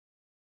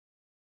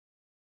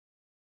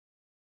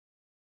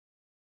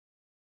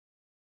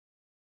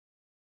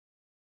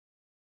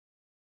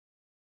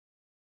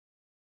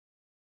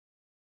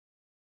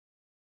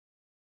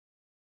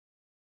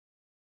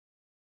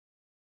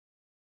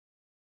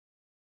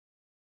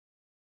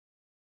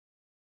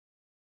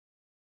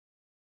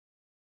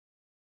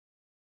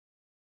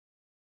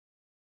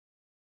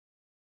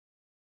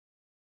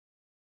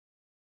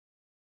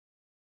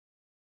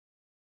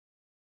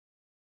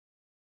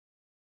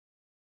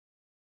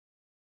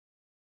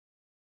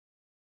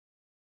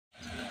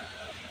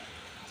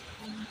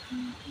Boy,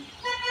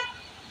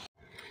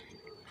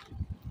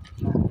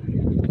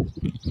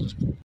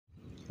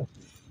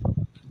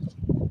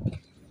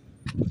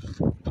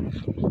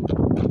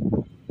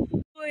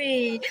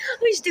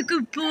 who's the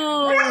good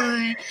boy?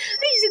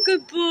 Who's the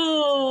good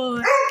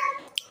boy?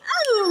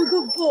 Oh,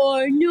 good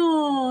boy.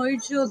 No,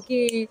 it's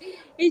okay.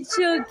 It's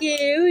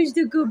okay. Who's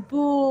the good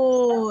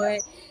boy?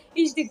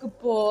 Who's the good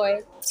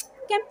boy?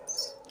 Come, come,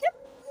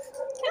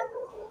 come.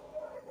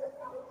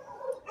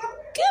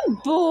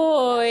 Good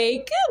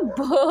boy. Good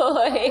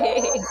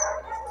boy.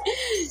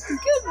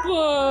 Good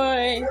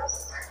boy.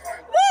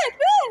 Run,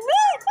 run,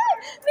 run, run.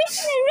 We're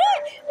gonna run.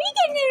 We're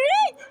gonna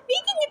run.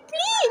 We're gonna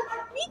play.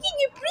 We're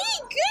gonna play.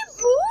 Good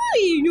boy.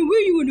 Now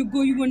where you wanna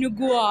go? You wanna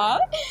go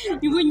out?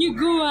 You wanna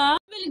go out?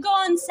 We'll go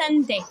on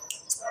Sunday.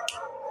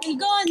 We'll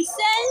go on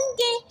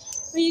Sunday.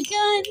 We'll go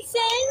on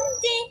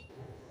Sunday.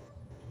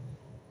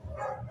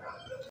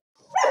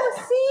 Oh,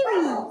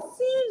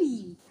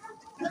 Siri.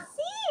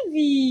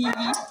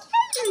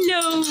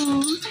 Hello.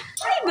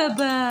 Hi,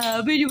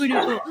 Baba. Where do you wanna go?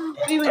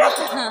 Where do you wanna go?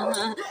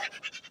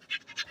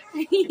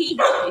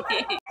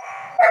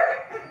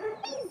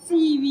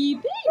 Siri,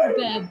 big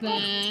Baba.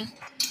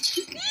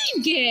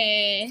 Good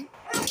girl.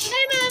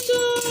 Hi,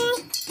 Mambo.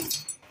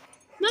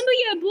 Mambo,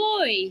 you're a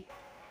boy.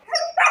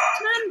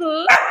 Mambo.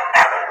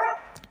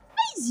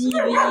 Hi,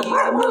 Siri. No.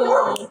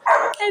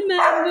 Hi,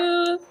 Mambo.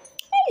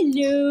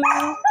 Hello.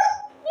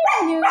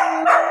 Hello.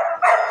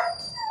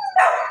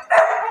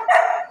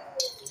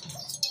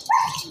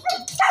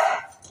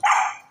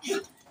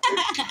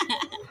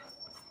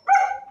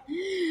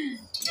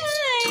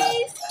 Hi,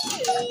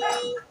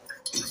 Siri.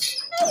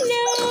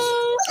 Hello.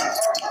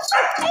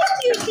 Hi,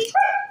 Cutie.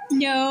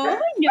 No.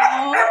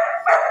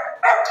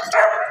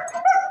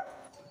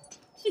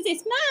 She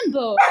says,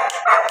 Mambo.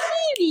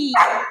 Siri.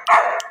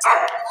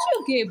 It's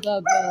okay,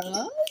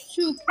 Baba. It's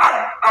okay.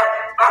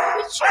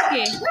 It's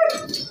okay.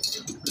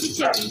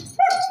 It's okay.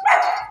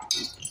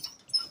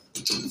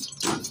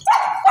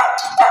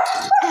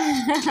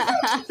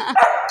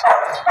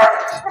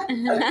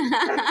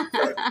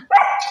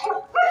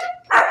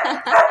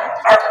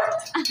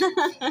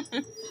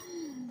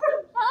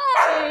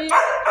 Hi.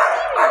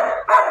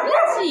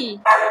 Let's see.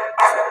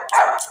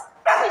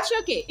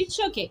 It's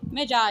okay.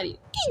 Majari.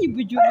 Can you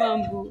put your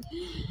Mambo?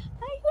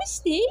 Hi, who's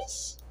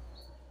this?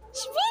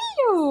 It's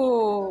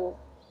Willow.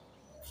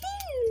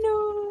 Hey,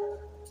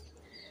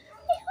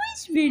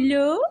 who's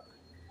Willow?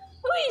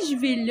 Who is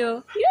Willow?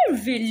 You're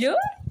Willow?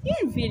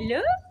 You're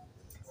Willow?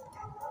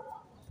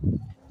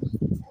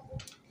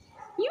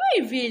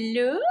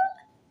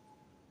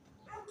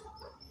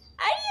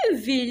 Are you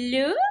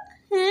Willow?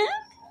 Huh?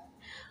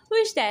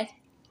 Who's that?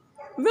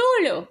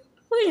 Rollo.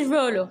 Who's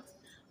Rollo?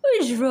 Where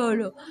is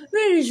Rollo?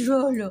 Who's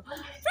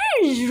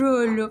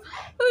Rollo?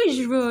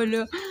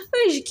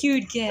 Who's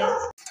cute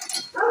girl?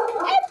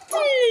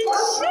 Apple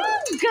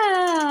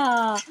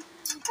sugar!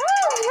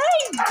 Oh my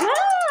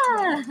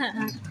God!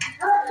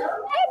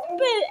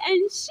 Apple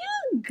and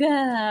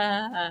sugar!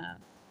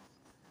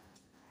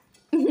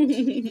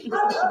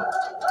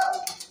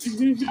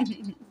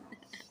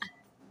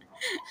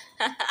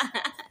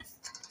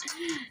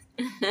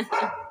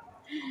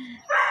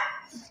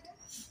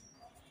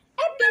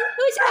 Apple,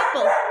 who's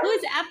Apple?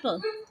 Who's Apple?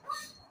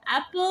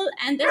 Apple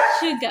and the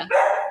sugar.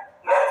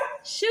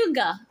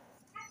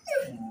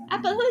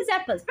 Apple, who's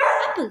Apple?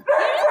 Apple,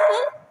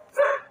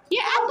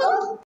 you're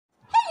Apple.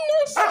 Hello,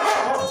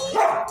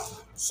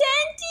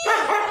 Shanty.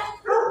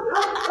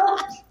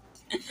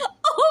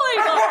 Oh my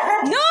God!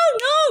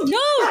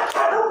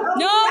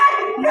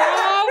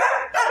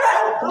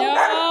 No,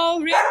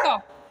 Rico.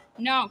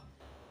 No.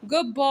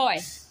 Good boy.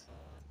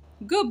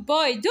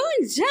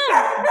 Don't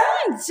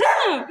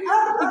jump.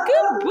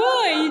 Good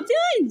boy.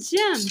 Don't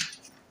jump.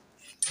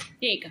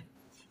 Here you go.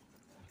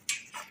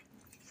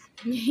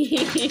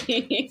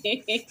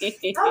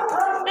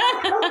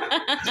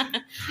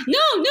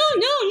 No.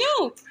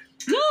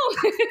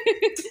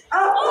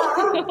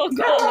 Oh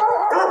God.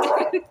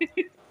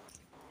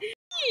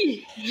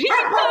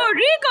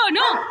 Rico,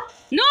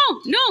 no,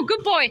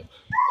 good boy.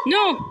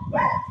 No.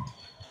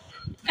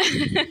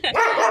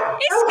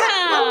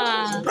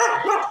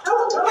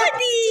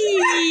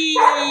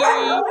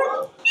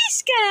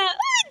 Iska.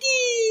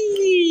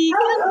 Adi.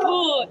 Good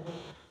boy.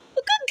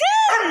 Good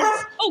girls.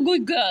 Oh,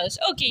 good girls.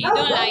 Okay, you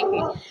don't like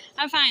me.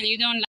 I'm fine, you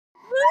don't like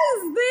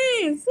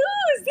me.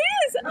 Who's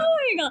this? Oh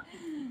my God.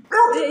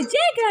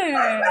 Jagger.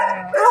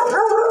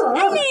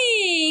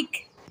 Alec.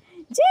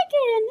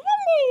 Jagger and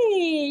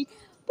Alec.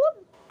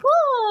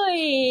 Boy.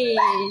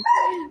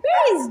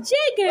 Where is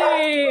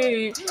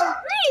Jagger?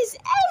 Where is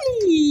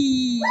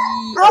Ellie?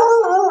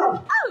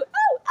 Oh.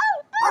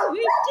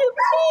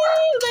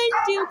 Want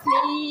to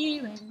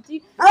play.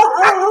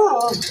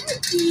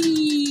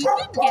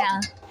 Good girl.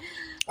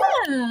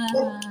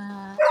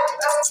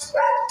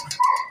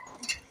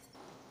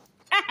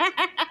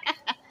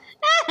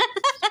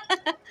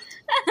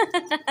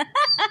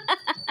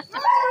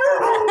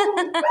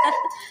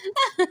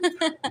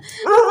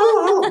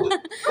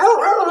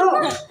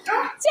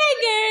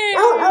 Jagger!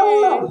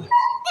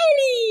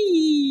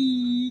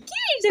 Ellie!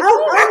 Here's a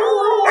good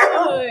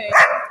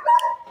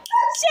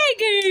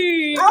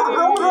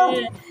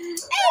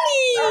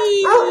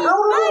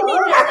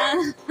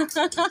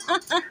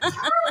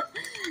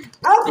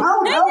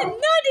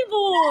Naughty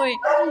boy!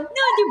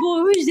 Naughty boy!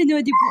 Where's the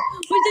naughty boy?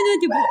 Where's the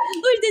naughty boy?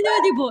 Where's the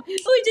naughty boy?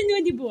 Where's the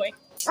naughty boy?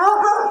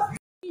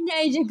 Bruno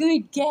is a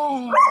good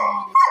guy.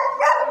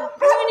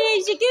 Bruno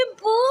is a good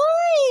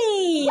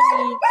boy.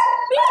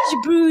 Where's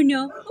Bruno?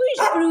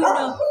 Where's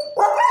Bruno?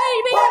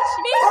 Where's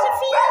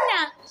Safina?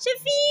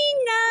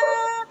 Safina!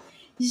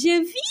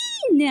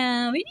 Safina!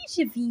 Where is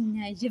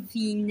Safina?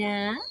 Safina?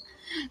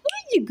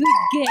 Who's a good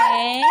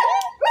guy?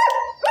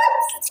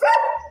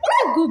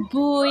 Good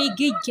boy,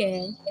 good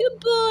girl. Good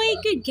boy,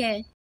 good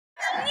girl.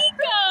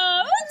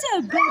 Lika, what's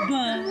up,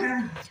 Baba?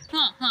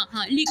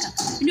 Lika.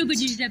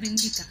 Nobody's loving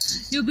Lika.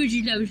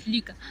 Nobody loves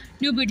Lika.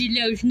 Nobody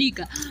loves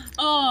Lika.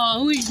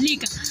 Oh, who's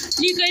Lika?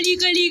 Lika.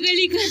 Lika.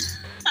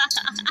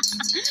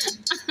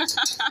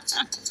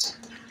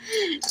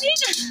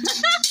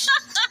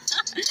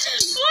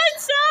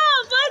 What's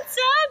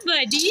up,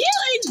 buddy?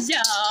 What's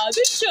up?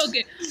 It's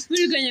okay.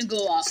 We're gonna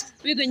go up.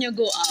 We're gonna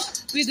go up.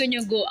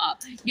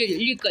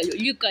 Lika.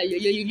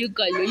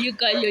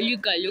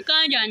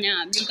 Calm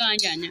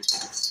down.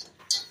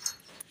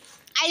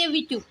 I love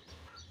you too.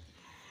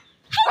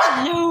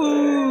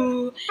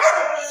 Hello.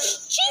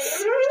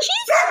 Cheese.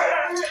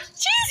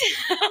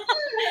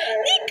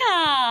 Nika.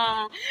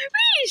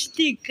 Where is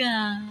Nika?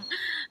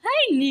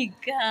 Hi,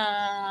 Nika.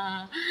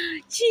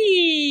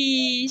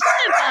 Cheese.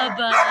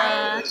 Baba.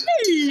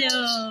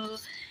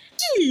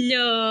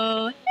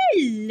 Hello.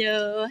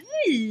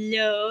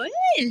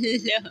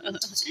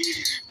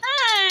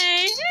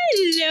 Hi.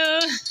 Hello.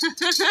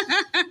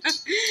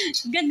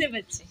 Ganda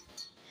bच्चे.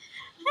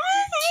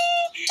 Hi.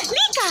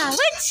 Nika,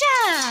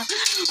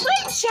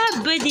 what's up,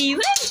 buddy?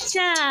 What's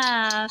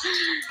up?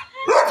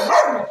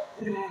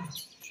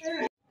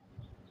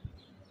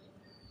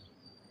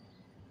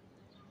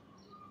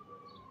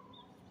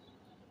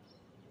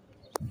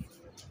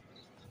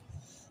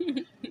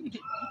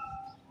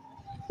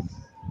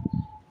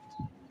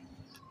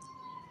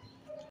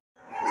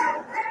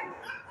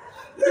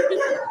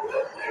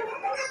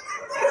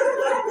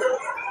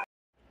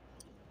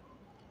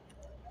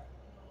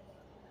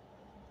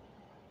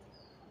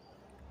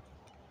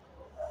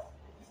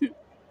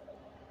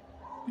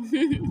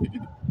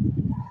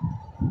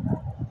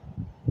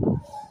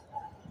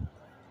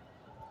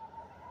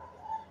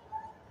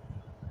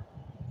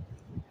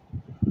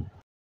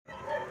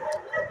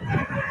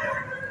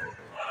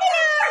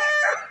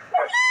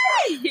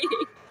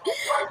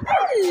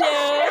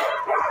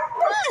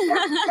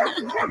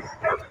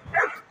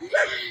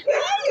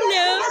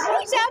 Hello.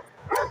 What's up?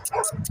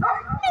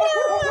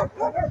 Hello.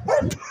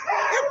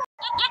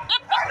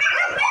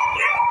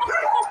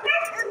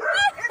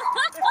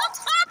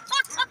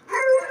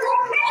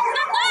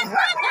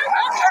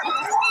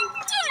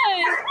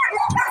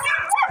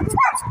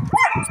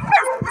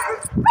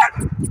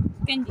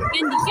 Candy.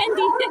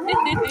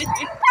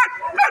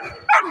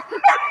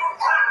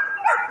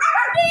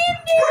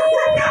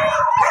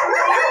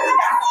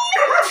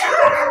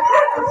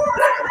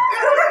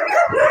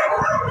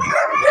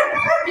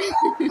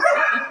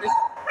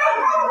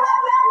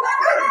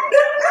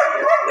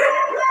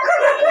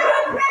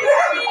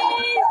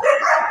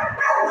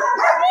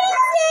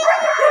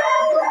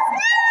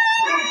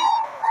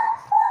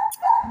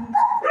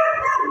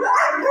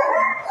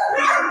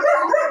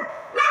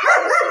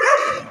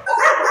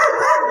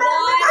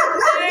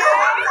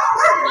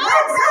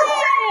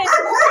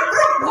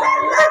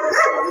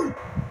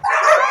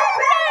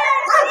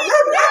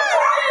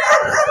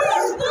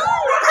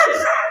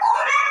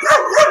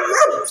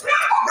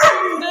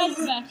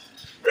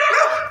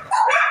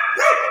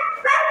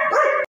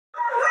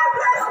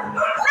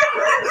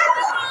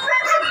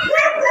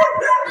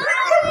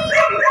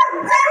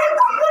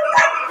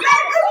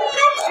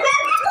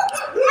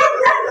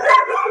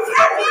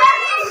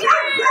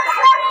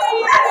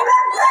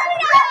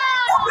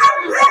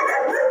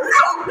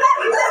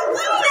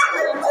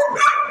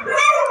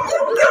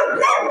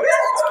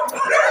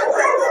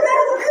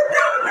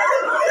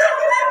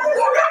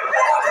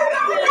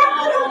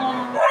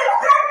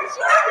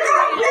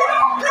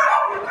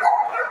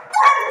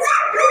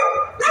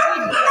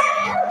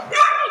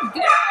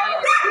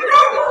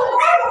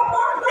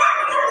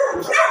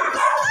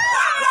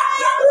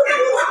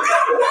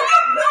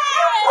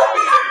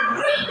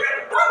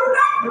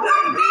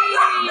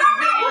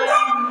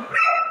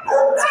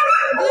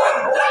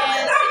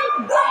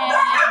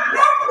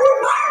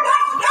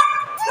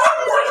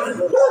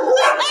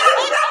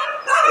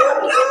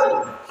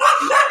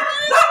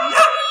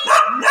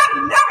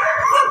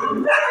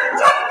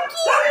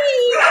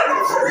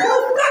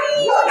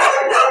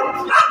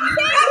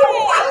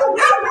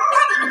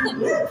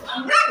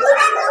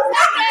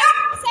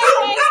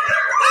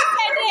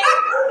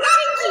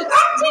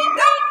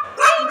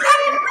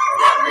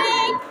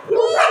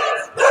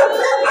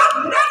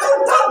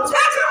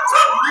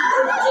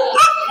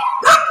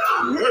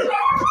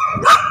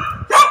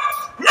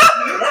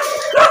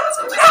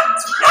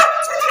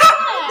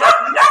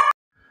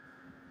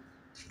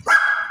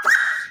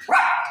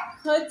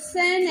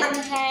 Hudson and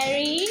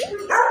Harry.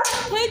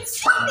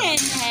 Hudson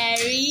and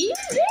Harry,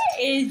 where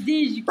is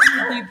this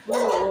cutie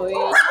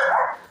boy?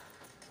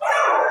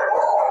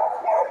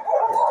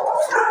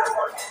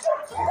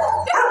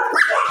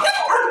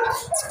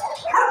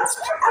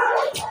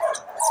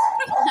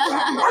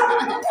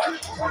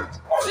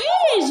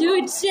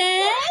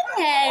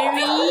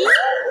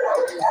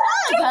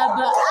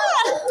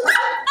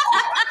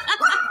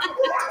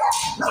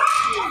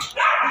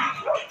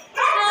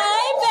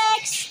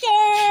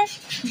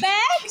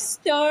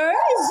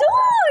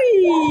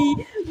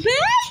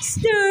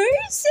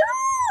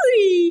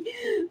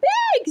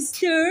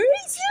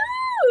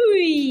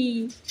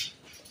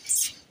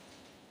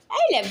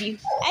 love you.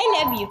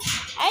 I love you.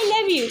 I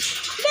love you.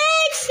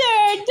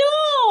 Baxter,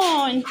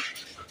 don't.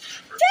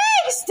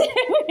 Baxter.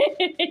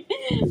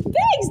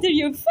 Baxter,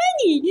 you're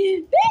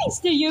funny.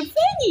 Baxter, you're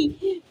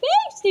funny.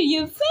 Baxter,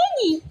 you're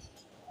funny.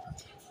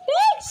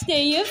 Baxter,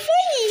 you're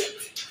funny.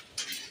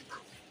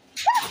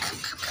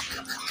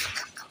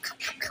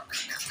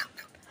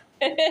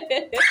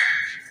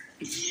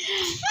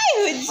 Hi,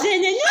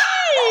 Hudson and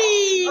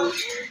I.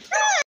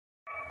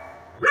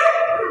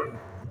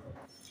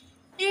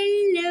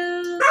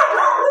 Hello.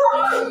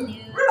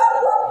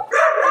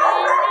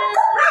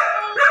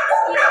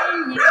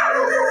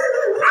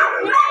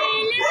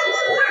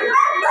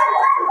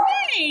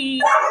 Hey,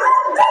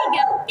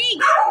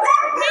 pig.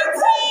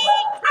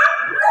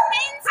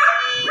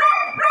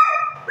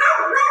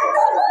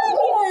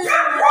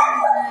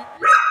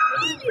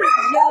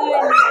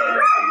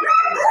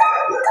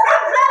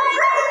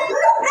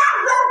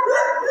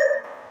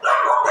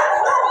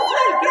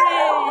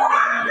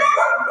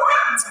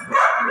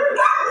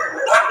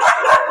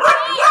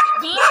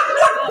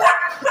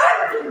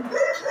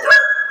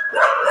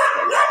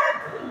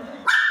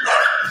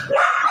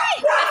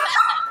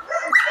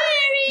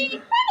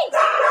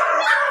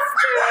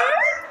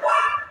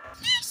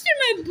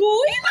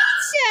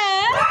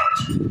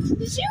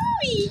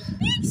 Joey,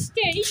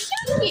 Baxter, it's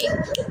okay.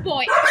 Good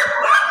boy.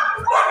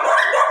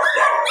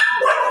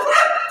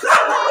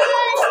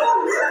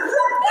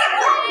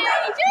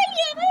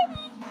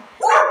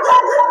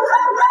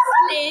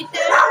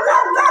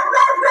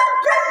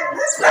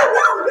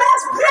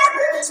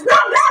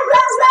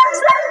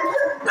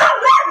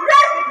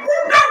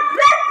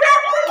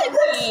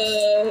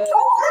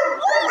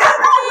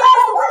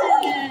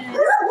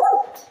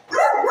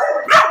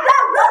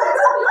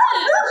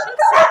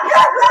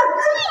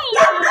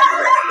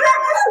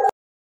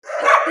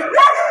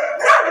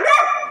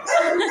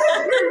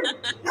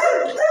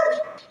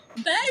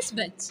 बस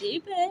बच्चे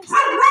बस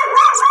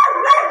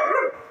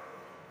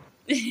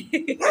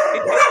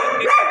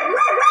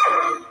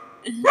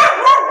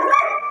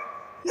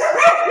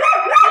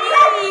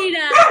हीरा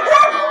हीरा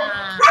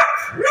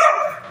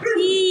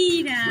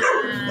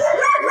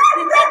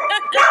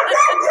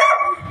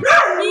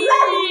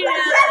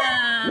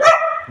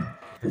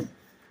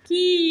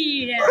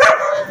हीरा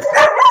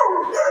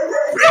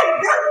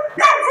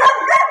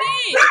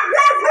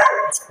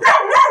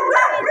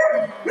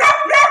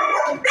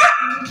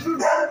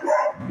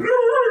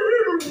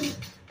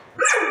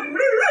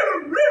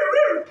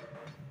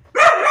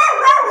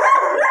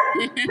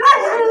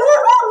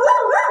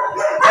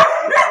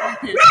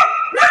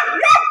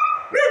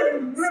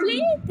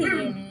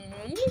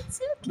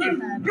It's okay,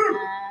 Mama.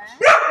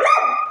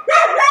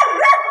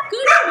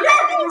 Good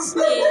morning,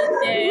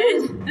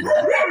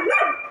 Slater.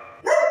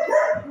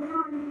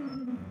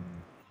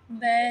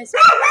 Best.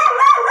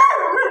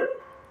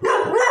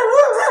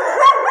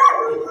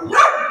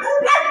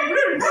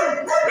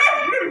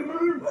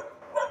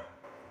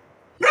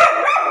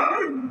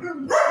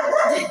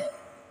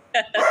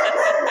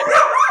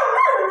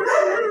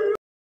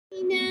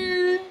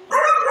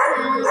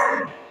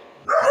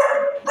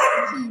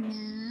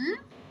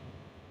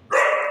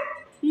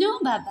 No,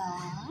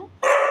 Baba.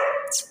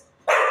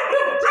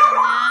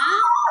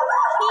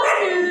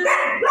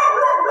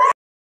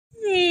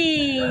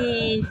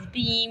 Princess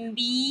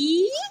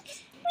Bimbi.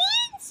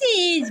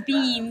 Princess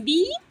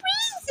Bimbi.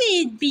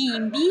 Princess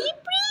Bimbi.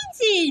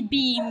 Princess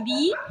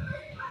Bimbi.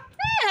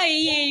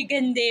 ये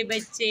गंदे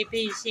बच्चे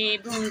फिर से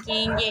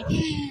भूखेंगे.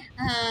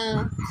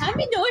 हम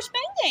भी दोस्त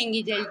बन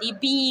जाएंगे जल्दी.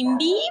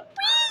 Bimbi.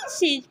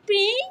 Princess.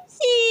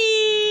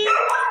 Princess.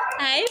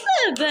 Hi,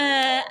 Baba.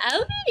 आओ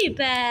मेरे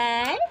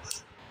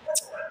पास.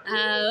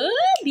 आओ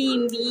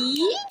Bimbi.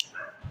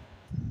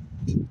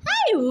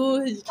 Hi,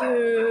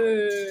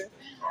 Walter.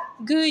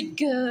 Good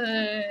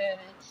girl.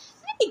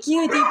 Hi,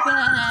 cutie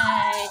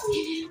pie.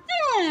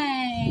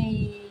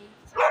 Hi.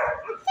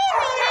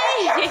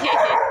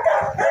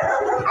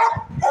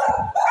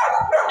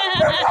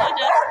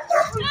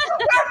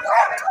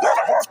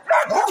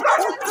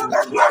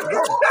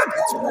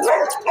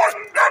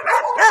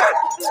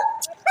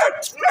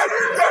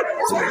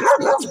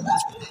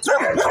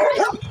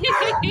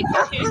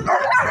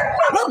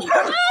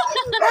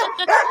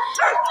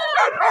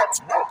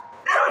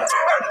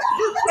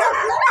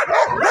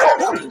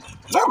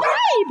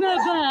 Hi,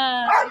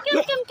 Baba.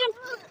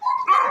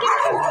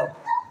 Come.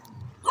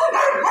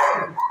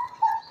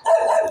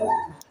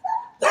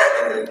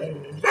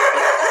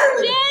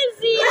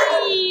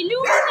 Jessie,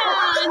 Luna,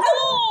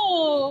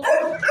 no.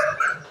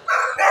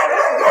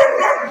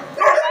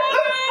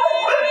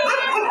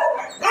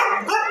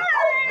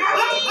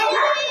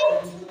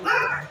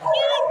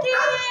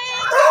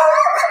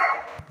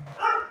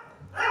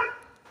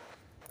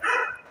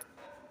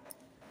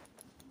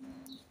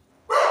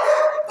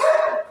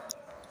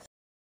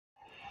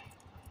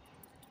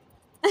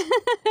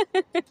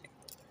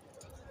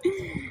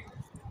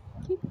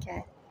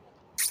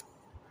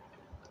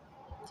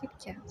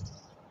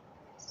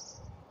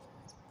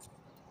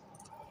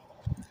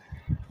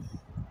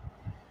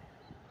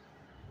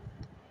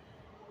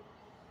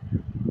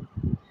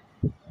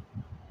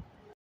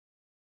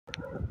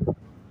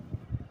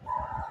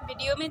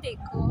 Video में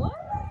देखो।